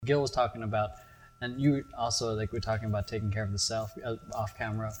Gil was talking about, and you also like we're talking about taking care of the self off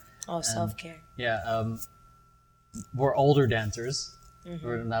camera. Oh, And, self-care. Yeah, we're older dancers.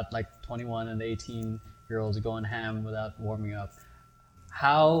 We're not like 21 and 18-year-olds going ham without warming up.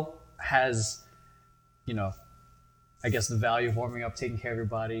 How has, you know, I guess the value of warming up, taking care of your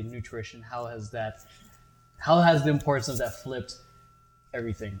body, nutrition, how has the importance of that flipped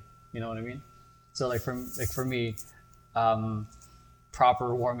everything? You know what I mean? So for me,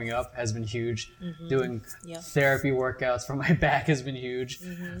 proper warming up has been huge. Doing Yep. therapy workouts for my back has been huge.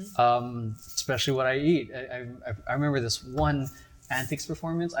 Especially what I eat. I remember this one Antics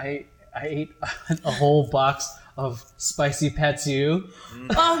performance. I ate a whole box of spicy pad see ew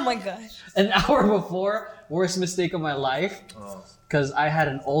Oh my gosh. an hour before. Worst mistake of my life Oh. because I had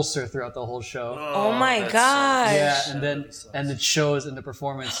an ulcer throughout the whole show. Oh my that gosh. sucks. Yeah, That and then really sucks. and it shows in the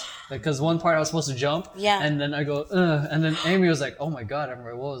performance because one part I was supposed to jump, Yeah. and then I go, and then Amy was like, "Oh my god,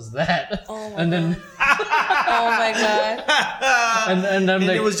 Emery, what was that?" Oh my and then Oh my god. and I'm And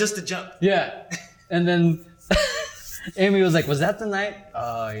like, it was just a jump. yeah, and then Amy was like, "Was that the night?"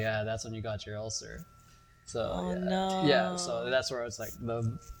 Oh yeah, that's when you got your ulcer. So Oh, yeah, no. yeah, so that's where it's like I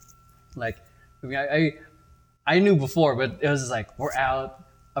mean, I knew before, but it was just like we're out.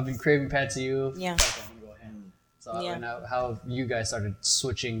 I've been craving pad see ew. Yeah. Fuck, I'm gonna go ham. So Yeah. and how have you guys started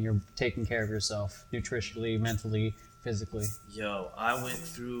switching your taking care of yourself nutritionally, mentally, physically? Yo, I went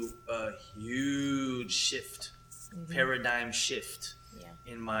through a huge shift, paradigm shift Yeah.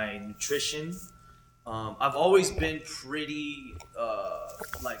 in my nutrition. I've always been pretty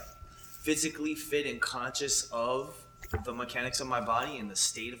like physically fit and conscious of the mechanics of my body and the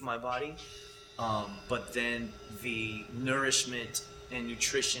state of my body. But then the nourishment and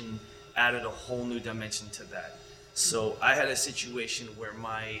nutrition added a whole new dimension to that. So I had a situation where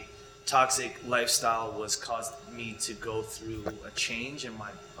my toxic lifestyle was caused me to go through a change in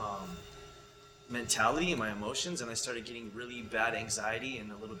my mentality and my emotions, and I started getting really bad anxiety and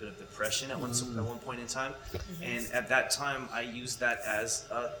a little bit of depression at one point in time. And at that time, I used that as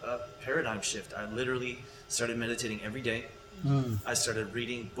a paradigm shift. I literally started meditating every day. I started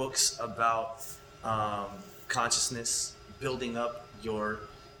reading books about consciousness, building up your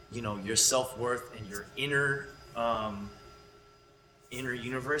self-worth and your inner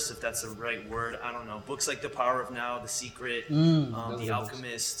universe, if that's the right word. I don't know. Books like The Power of Now, The Secret, those The are books.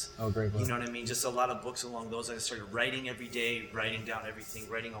 Alchemist. Oh, great book. You know what I mean? Just a lot of books along those. I started writing every day, writing down everything,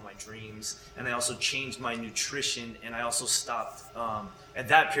 writing all my dreams. And I also changed my nutrition, and I also stopped, at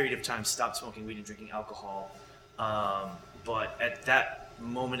that period of time, stopped smoking weed and drinking alcohol. But at that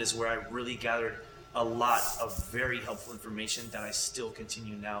moment is where I really gathered a lot of very helpful information that I still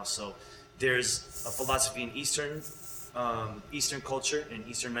continue now. So there's a philosophy in Eastern culture and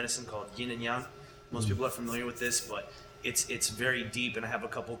Eastern medicine called Yin and Yang. Most people are familiar with this, but it's very deep, and I have a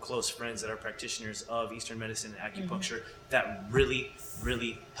couple close friends that are practitioners of Eastern medicine and acupuncture that really,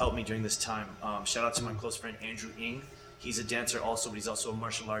 really helped me during this time. Shout out to my close friend Andrew Ng. He's a dancer also, but he's also a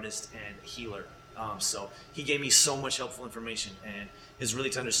martial artist and healer. So he gave me so much helpful information, and is really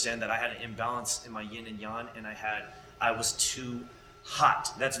to understand that I had an imbalance in my yin and yang, and I was too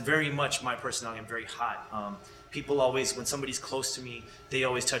hot. That's very much my personality. I'm very hot. People always, when somebody's close to me, they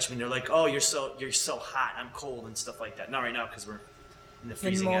always touch me and they're like, "Oh, you're so hot. I'm cold," and stuff like that. Not right now because we're in the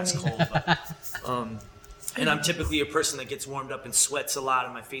freezing ass cold. But, and I'm typically a person that gets warmed up and sweats a lot,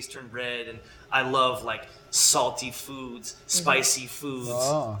 and my face turned red. And I love like salty foods, spicy foods,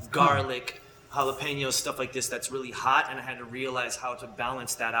 garlic, jalapenos, stuff like this. That's really hot, and I had to realize how to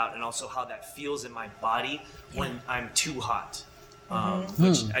balance that out, and also how that feels in my body when I'm too hot.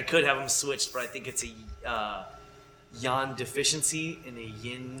 Which I could have them switched, but I think it's a yang deficiency and a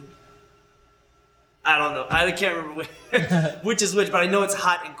yin. I don't know. I can't remember which is which, but I know it's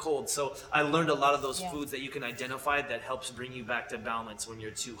hot and cold. So I learned a lot of those foods that you can identify that helps bring you back to balance when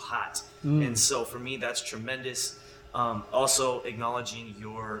you're too hot. And so for me, that's tremendous. Also acknowledging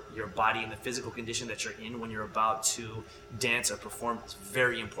your body and the physical condition that you're in when you're about to dance or perform is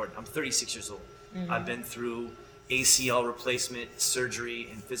very important. I'm 36 years old. I've been through ACL replacement, surgery,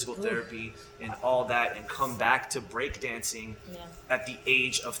 and physical therapy, and all that, and come back to breakdancing at the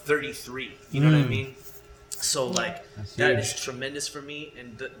age of 33. You know what I mean? So like that is tremendous for me.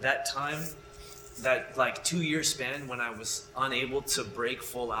 And that time, that like 2-year span when I was unable to break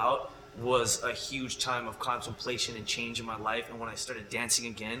full out, was a huge time of contemplation and change in my life. And when I started dancing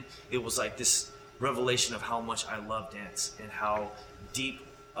again, it was like this revelation of how much I love dance and how deep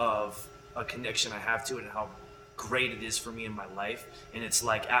of a connection I have to it, and how great it is for me in my life. And it's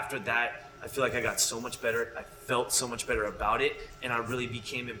like after that, I feel like I got so much better. I felt so much better about it, and I really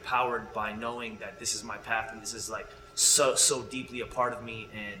became empowered by knowing that this is my path, and this is like so deeply a part of me,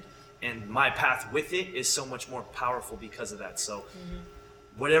 and my path with it is so much more powerful because of that. So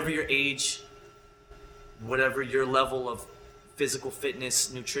whatever your age, whatever your level of physical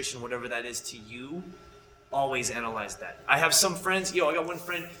fitness, nutrition, whatever that is to you, always analyze that. I have some friends, I got one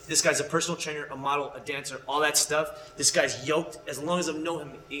friend, this guy's a personal trainer, a model, a dancer, all that stuff. This guy's yoked. As long as I've known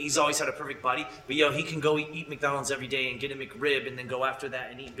him, he's always had a perfect body. But he can go eat McDonald's every day and get a McRib and then go after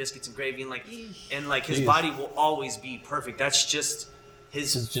that and eat biscuits and gravy and his body will always be perfect. That's just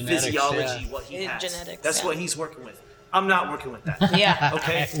his genetics, physiology, yeah. what he His has. genetics, That's yeah. what he's working with. I'm not working with that. Yeah.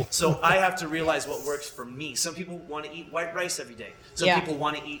 Okay, so I have to realize what works for me. Some people want to eat white rice every day. Some Yeah. people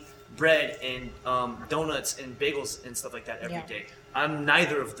want to eat bread and donuts and bagels and stuff like that every day. I'm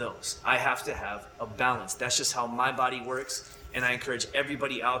neither of those. I have to have a balance. That's just how my body works, and I encourage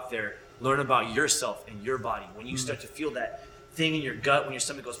everybody out there, learn about yourself and your body. When you start to feel that thing in your gut, when your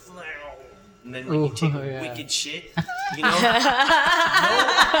stomach goes, and then when you take wicked shit, know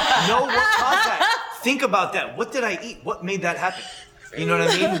what caused that. Think about that. What did I eat? What made that happen? You know what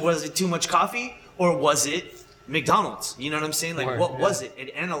I mean? Was it too much coffee, or was it McDonald's? You know what I'm saying? What was it? And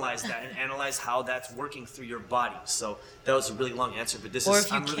analyze that and analyze how that's working through your body. So that was a really long answer, but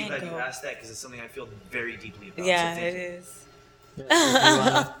I'm really glad you asked that because it's something I feel very deeply about. Yeah, so it is.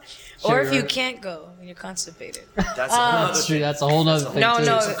 Or Or if you can't go and you're constipated. That's a whole other That's true. thing. That's a whole nother thing. No, too.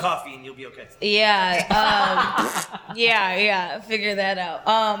 no. Some coffee and you'll be okay. Yeah. Yeah. Figure that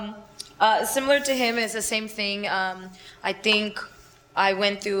out. Similar to him, it's the same thing. I think I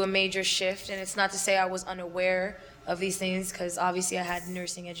went through a major shift, and it's not to say I was unaware of these things, because obviously I had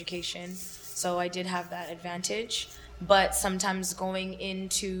nursing education, so I did have that advantage. But sometimes going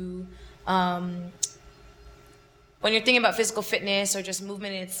into when you're thinking about physical fitness or just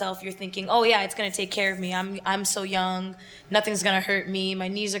movement in itself, you're thinking, oh yeah, it's gonna take care of me. I'm so young, nothing's gonna hurt me. My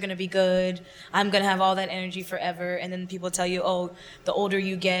knees are gonna be good. I'm gonna have all that energy forever. And then people tell you, oh, the older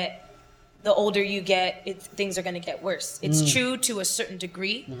you get, things are gonna get worse. It's true to a certain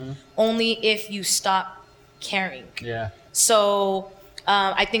degree, only if you stop caring. Yeah. So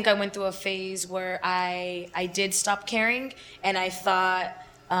I think I went through a phase where I did stop caring, and I thought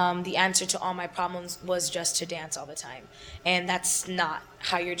the answer to all my problems was just to dance all the time. And that's not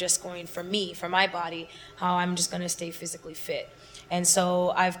how you're just going, for me, for my body, how I'm just going to stay physically fit. And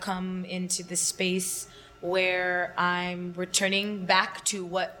so I've come into this space where I'm returning back to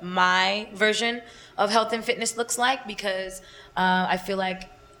what my version of health and fitness looks like, because I feel like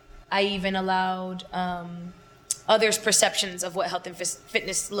I even allowed others' perceptions of what health and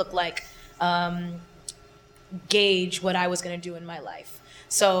fitness look like gauge what I was going to do in my life.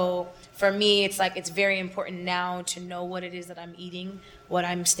 So for me, it's like, it's very important now to know what it is that I'm eating, what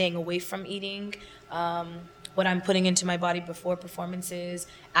I'm staying away from eating, what I'm putting into my body before performances,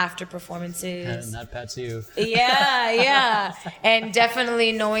 after performances. And that pets you. Yeah. And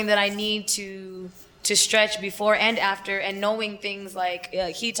definitely knowing that I need to stretch before and after, and knowing things like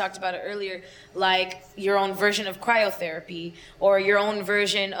he talked about it earlier, like your own version of cryotherapy or your own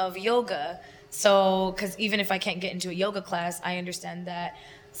version of yoga. So, because even if I can't get into a yoga class, I understand that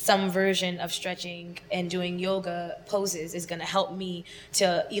some version of stretching and doing yoga poses is going to help me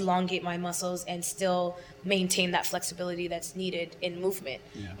to elongate my muscles and still maintain that flexibility that's needed in movement.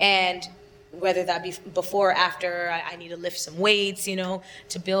 Yeah. And whether that be before or after, I need to lift some weights,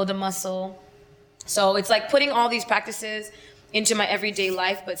 to build a muscle. So it's like putting all these practices into my everyday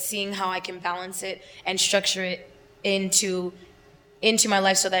life, but seeing how I can balance it and structure it into my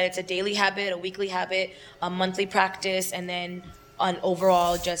life so that it's a daily habit, a weekly habit, a monthly practice, and then an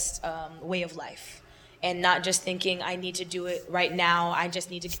overall just way of life. And not just thinking I need to do it right now. I just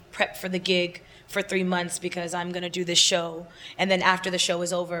need to prep for the gig for 3 months because I'm going to do this show. And then after the show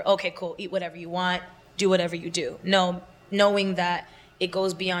is over, okay, cool, eat whatever you want, do whatever you do. No, knowing that it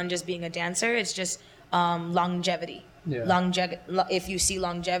goes beyond just being a dancer. It's just longevity. Yeah. If you see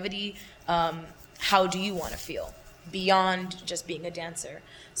longevity, how do you want to feel beyond just being a dancer?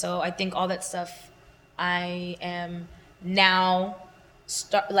 So I think all that stuff I am now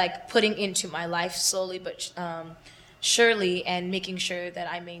putting into my life slowly but surely, and making sure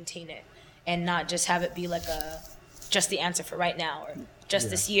that I maintain it and not just have it be like just the answer for right now, or just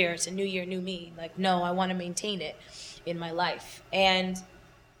this year, it's a new year, new me. Like, no, I want to maintain it in my life. And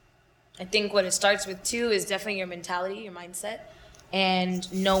I think what it starts with too is definitely your mentality, your mindset,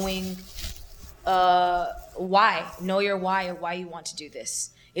 and knowing why. Know your why of why you want to do this.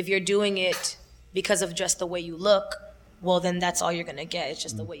 If you're doing it because of just the way you look, well, then that's all you're going to get. It's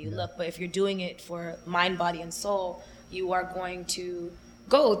just the way you look. But if you're doing it for mind, body, and soul, you are going to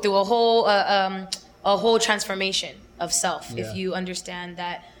go through a whole transformation of self. If you understand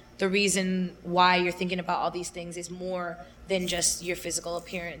that the reason why you're thinking about all these things is more than just your physical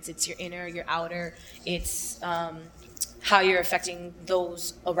appearance. It's your inner, your outer. It's how you're affecting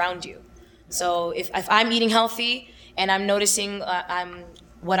those around you. So if I'm eating healthy and I'm noticing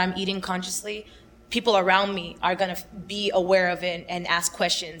what I'm eating consciously, people around me are going to be aware of it and ask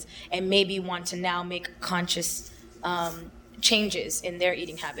questions and maybe want to now make conscious changes in their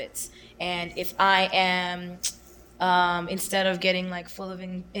eating habits. And if I am, instead of getting like full of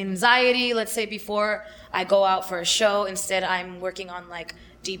anxiety, let's say before I go out for a show, instead I'm working on like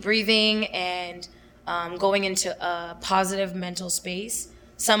deep breathing and going into a positive mental space,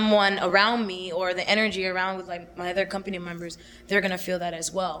 someone around me or the energy around with like my other company members, they're going to feel that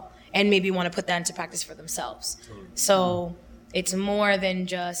as well and maybe want to put that into practice for themselves. So it's more than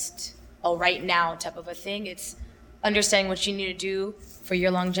just a right now type of a thing. It's understanding what you need to do for your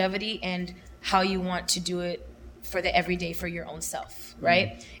longevity and how you want to do it for the everyday for your own self,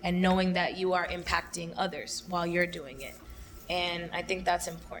 right? And knowing that you are impacting others while you're doing it. And I think that's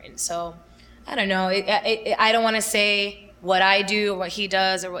important. So I don't know. I don't want to say what I do or what he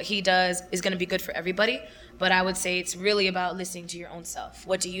does is going to be good for everybody. But I would say it's really about listening to your own self.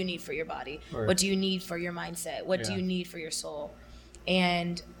 What do you need for your body? Right. What do you need for your mindset? What do you need for your soul?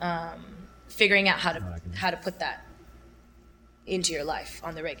 And figuring out how to put that into your life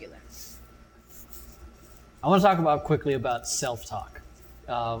on the regular. I want to talk quickly about self-talk.